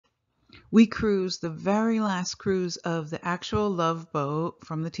We cruised the very last cruise of the actual Love Boat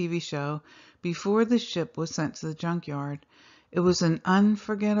from the TV show before the ship was sent to the junkyard. It was an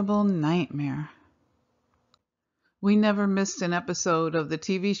unforgettable nightmare. We never missed an episode of the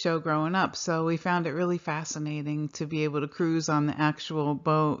TV show growing up, so we found it really fascinating to be able to cruise on the actual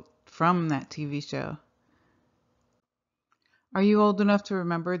boat from that TV show. Are you old enough to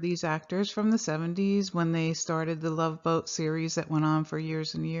remember these actors from the 70s when they started the Love Boat series that went on for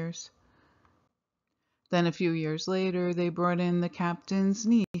years and years? Then a few years later, they brought in the captain's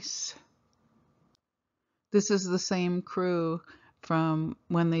niece. This is the same crew from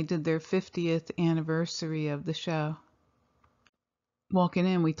when they did their 50th anniversary of the show. Walking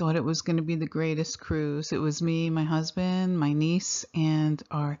in, we thought it was going to be the greatest cruise. It was me, my husband, my niece, and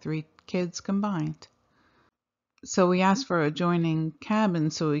our 3 kids combined. So we asked for a adjoining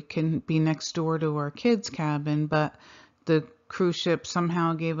cabin so we can be next door to our kids' cabin, but the cruise ship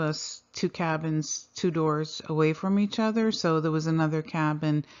somehow gave us 2 cabins 2 doors away from each other, so there was another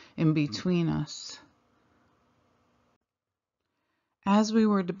cabin in between us. As we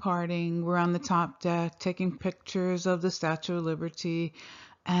were departing, we're on the top deck taking pictures of the Statue of Liberty,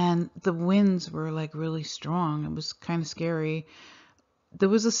 and the winds were like really strong. It was kind of scary. There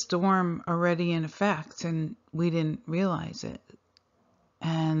was a storm already in effect, and we didn't realize it.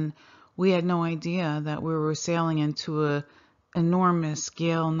 And we had no idea that we were sailing into a enormous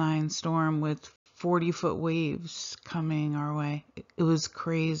gale 9 storm with 40-foot waves coming our way. It was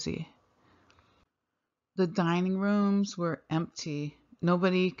crazy. The dining rooms were empty.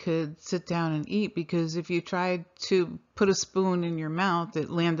 Nobody could sit down and eat because if you tried to put a spoon in your mouth, it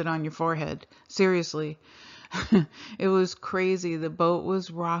landed on your forehead. Seriously. It was crazy. The boat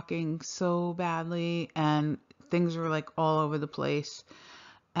was rocking so badly and things were like all over the place.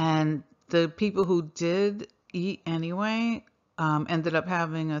 And the people who did eat anyway ended up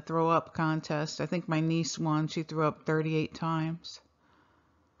having a throw up contest. I think my niece won. She threw up 38 times.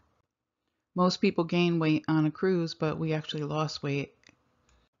 Most people gain weight on a cruise, but we actually lost weight.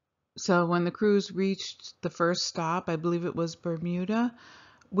 So when the cruise reached the first stop, I believe it was Bermuda,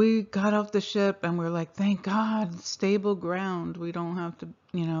 we got off the ship and we're like, thank God, stable ground. We don't have to,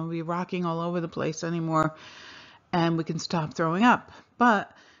 be rocking all over the place anymore and we can stop throwing up.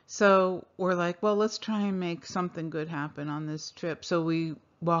 But so we're like, well, let's try and make something good happen on this trip. So we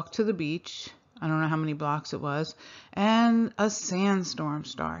walked to the beach. I don't know how many blocks it was, and a sandstorm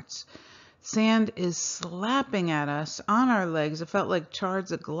starts. Sand is slapping at us on our legs. It felt like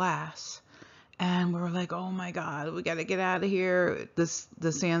shards of glass. And we were like, oh my God, we got to get out of here.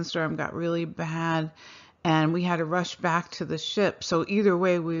 The sandstorm got really bad and we had to rush back to the ship. So either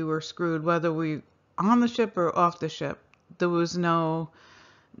way, we were screwed, whether we on the ship or off the ship. There was no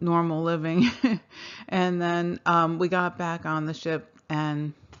normal living. And then we got back on the ship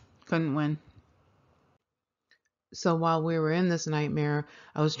and couldn't win. So while we were in this nightmare,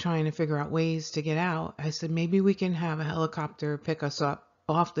 I was trying to figure out ways to get out. I said, maybe we can have a helicopter pick us up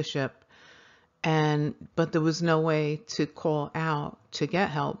off the ship. But there was no way to call out to get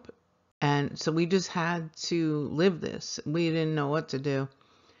help. And so we just had to live this. We didn't know what to do.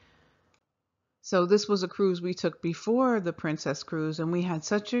 So this was a cruise we took before the Princess Cruise, and we had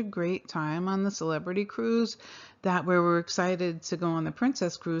such a great time on the Celebrity Cruise that we were excited to go on the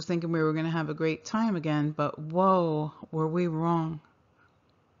Princess Cruise thinking we were going to have a great time again. But whoa, were we wrong.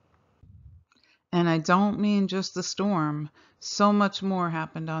 And I don't mean just the storm. So much more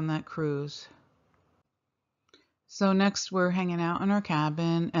happened on that cruise. So next we're hanging out in our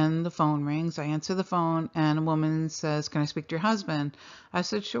cabin and the phone rings. I answer the phone and a woman says, can I speak to your husband? I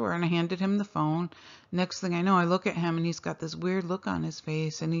said, sure. And I handed him the phone. Next thing I know, I look at him and he's got this weird look on his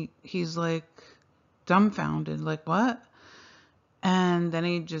face and he's like dumbfounded, like what? And then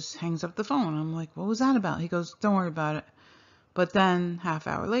he just hangs up the phone. I'm like, what was that about? He goes, don't worry about it. But then half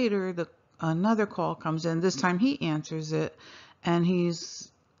hour later, another call comes in. This time he answers it and he's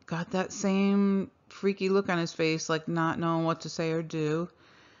got that same freaky look on his face, like not knowing what to say or do.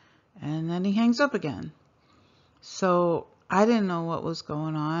 And then he hangs up again. So I didn't know what was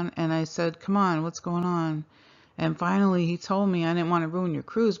going on. And I said, come on, what's going on? And finally he told me, I didn't want to ruin your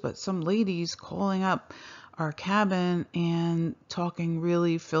cruise, but some lady's calling up our cabin and talking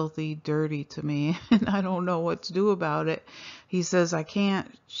really filthy dirty to me. And I don't know what to do about it. He says, I can't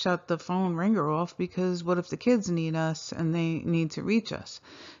shut the phone ringer off because what if the kids need us and they need to reach us?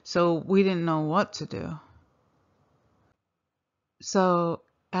 So we didn't know what to do. So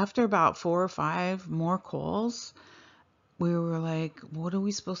after about 4 or 5 more calls, we were like, what are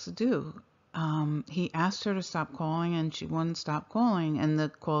we supposed to do? He asked her to stop calling and she wouldn't stop calling, and the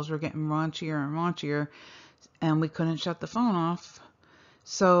calls were getting raunchier and raunchier and we couldn't shut the phone off.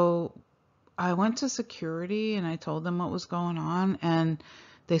 So I went to security and I told them what was going on, and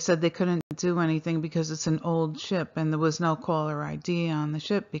they said they couldn't do anything because it's an old ship and there was no caller ID on the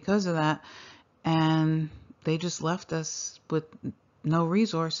ship because of that. And they just left us with no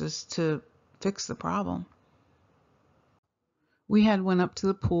resources to fix the problem. We had went up to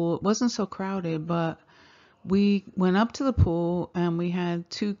the pool. It wasn't so crowded, but we went up to the pool and we had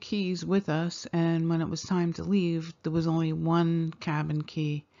two keys with us. And when it was time to leave, there was only one cabin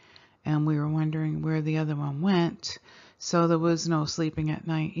key, and we were wondering where the other one went. So there was no sleeping at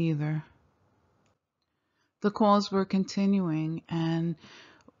night either. The calls were continuing, and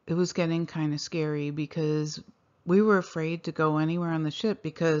it was getting kind of scary because we were afraid to go anywhere on the ship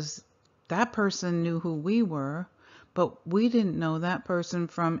because that person knew who we were, but we didn't know that person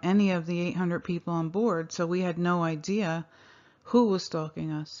from any of the 800 people on board, so we had no idea who was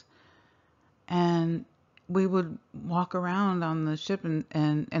stalking us. And we would walk around on the ship,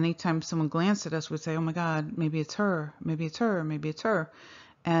 and anytime someone glanced at us, we'd say, oh my God, maybe it's her, maybe it's her, maybe it's her.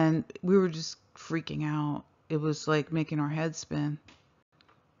 And we were just freaking out. It was like making our heads spin.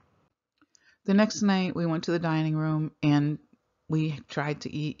 The next night, we went to the dining room and we tried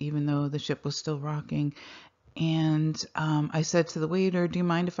to eat even though the ship was still rocking. And I said to the waiter, do you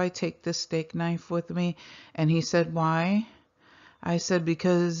mind if I take this steak knife with me? And he said, why? I said,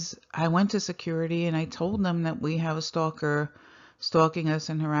 because I went to security and I told them that we have a stalker stalking us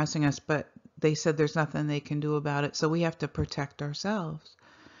and harassing us, but they said there's nothing they can do about it, so we have to protect ourselves.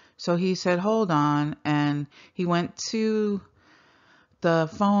 So he said, hold on, and he went to the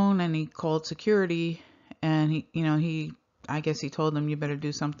phone and he called security, and I guess he told them, you better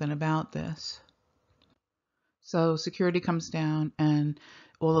do something about this. So security comes down, and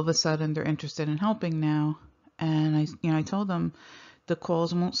all of a sudden they're interested in helping now. And I told them the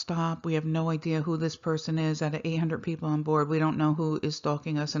calls won't stop. We have no idea who this person is. Out of 800 people on board, we don't know who is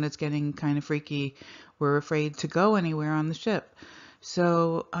stalking us, and it's getting kind of freaky. We're afraid to go anywhere on the ship.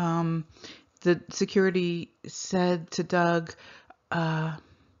 So the security said to Doug,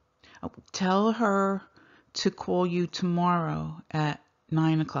 tell her to call you tomorrow at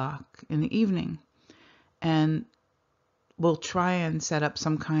 9 o'clock in the evening, and we'll try and set up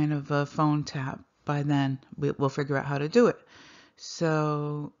some kind of a phone tap. By then, we'll figure out how to do it.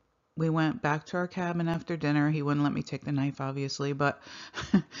 So we went back to our cabin after dinner. He wouldn't let me take the knife, obviously, but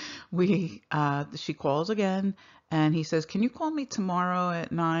she calls again, and he says, can you call me tomorrow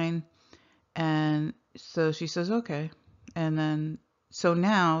at 9? And so she says, okay. And then, so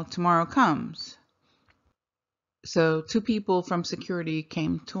now tomorrow comes. So two people from security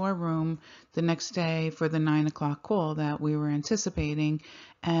came to our room the next day for the 9 o'clock call that we were anticipating.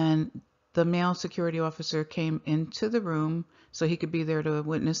 And the male security officer came into the room so he could be there to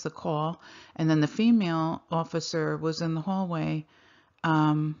witness the call. And then the female officer was in the hallway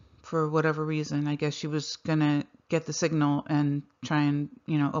for whatever reason. I guess she was going to get the signal and try and,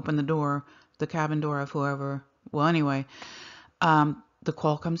 open the door, the cabin door of whoever. Well, anyway, the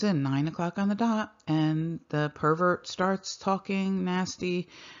call comes in 9 o'clock on the dot, and the pervert starts talking nasty.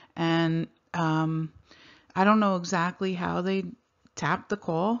 And I don't know exactly how they tapped the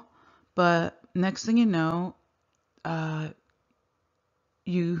call, but next thing you know,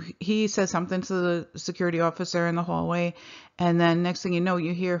 he says something to the security officer in the hallway, and then next thing you know,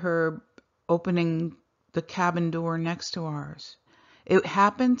 you hear her opening the cabin door next to ours. It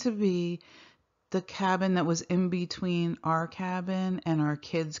happened to be the cabin that was in between our cabin and our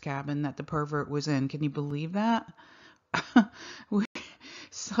kids' cabin that the pervert was in. Can you believe that?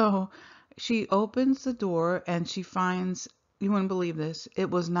 So she opens the door and she finds, you wouldn't believe this, it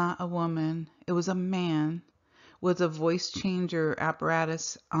was not a woman, it was a man with a voice changer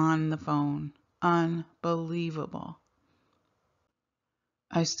apparatus on the phone. Unbelievable.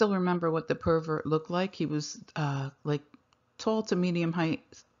 I still remember what the pervert looked like. He was like tall to medium height,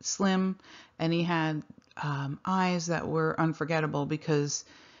 slim, and he had eyes that were unforgettable because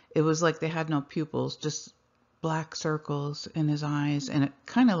it was like they had no pupils, just black circles in his eyes, and it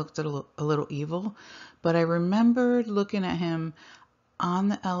kind of looked a little evil. But I remembered looking at him on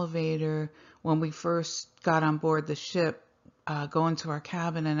the elevator when we first got on board the ship, going to our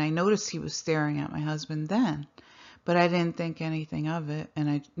cabin, and I noticed he was staring at my husband then, but I didn't think anything of it,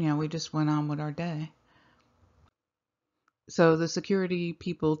 and we just went on with our day. So the security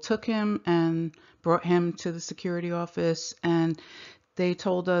people took him and brought him to the security office, and they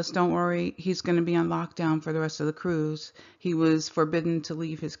told us, don't worry, he's going to be on lockdown for the rest of the cruise. He was forbidden to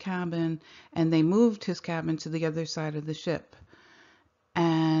leave his cabin, and they moved his cabin to the other side of the ship.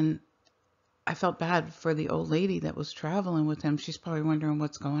 And I felt bad for the old lady that was traveling with him. She's probably wondering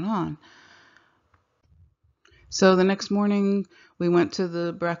what's going on. So the next morning, we went to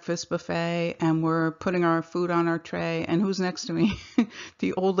the breakfast buffet and we're putting our food on our tray. And who's next to me?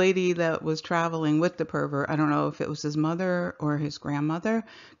 The old lady that was traveling with the pervert. I don't know if it was his mother or his grandmother,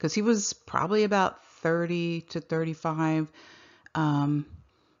 because he was probably about 30 to 35. Um,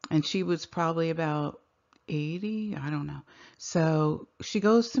 and she was probably about 80. I don't know. So she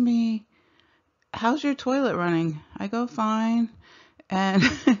goes to me, "How's your toilet running?" I go, "Fine." And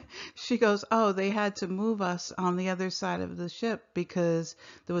she goes, "Oh, they had to move us on the other side of the ship because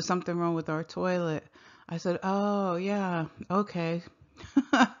there was something wrong with our toilet." I said, "Oh, yeah, okay."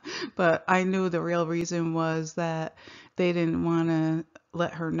 But I knew the real reason was that they didn't want to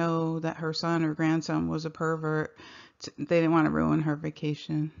let her know that her son or grandson was a pervert. They didn't want to ruin her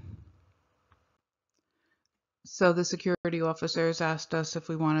vacation. So the security officers asked us if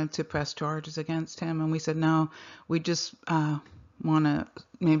we wanted to press charges against him, and we said no. We just want to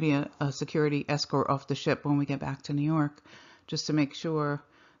maybe a security escort off the ship when we get back to New York, just to make sure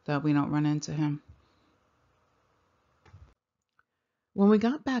that we don't run into him. When we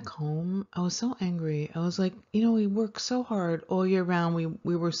got back home, I was so angry. I was like, we worked so hard all year round.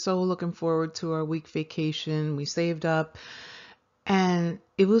 We were so looking forward to our week vacation. We saved up, and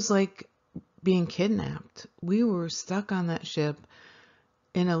it was like being kidnapped. We were stuck on that ship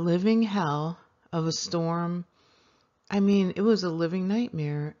in a living hell of a storm. I mean, it was a living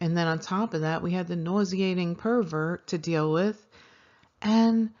nightmare. And then on top of that, we had the nauseating pervert to deal with.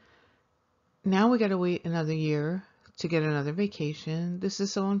 And now we got to wait another year to get another vacation. This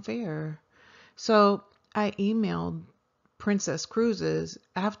is so unfair. So I emailed Princess Cruises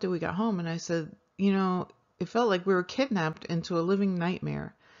after we got home and I said, it felt like we were kidnapped into a living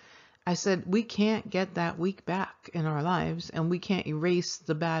nightmare. I said, we can't get that week back in our lives and we can't erase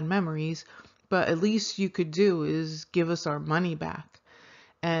the bad memories, but at least you could do is give us our money back.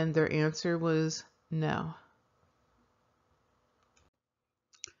 And their answer was no.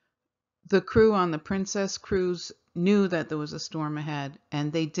 The crew on the Princess cruise knew that there was a storm ahead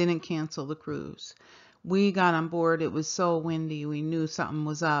and they didn't cancel the cruise. We got on board. It was so windy. We knew something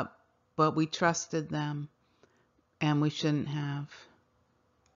was up, but we trusted them and we shouldn't have.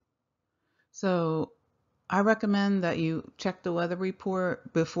 So I recommend that you check the weather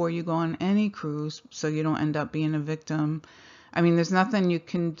report before you go on any cruise so you don't end up being a victim. I mean, there's nothing you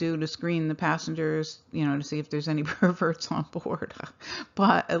can do to screen the passengers, to see if there's any perverts on board.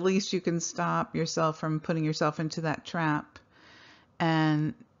 But at least you can stop yourself from putting yourself into that trap.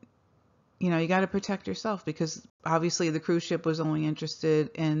 And, you got to protect yourself because obviously the cruise ship was only interested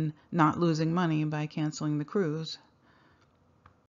in not losing money by canceling the cruise.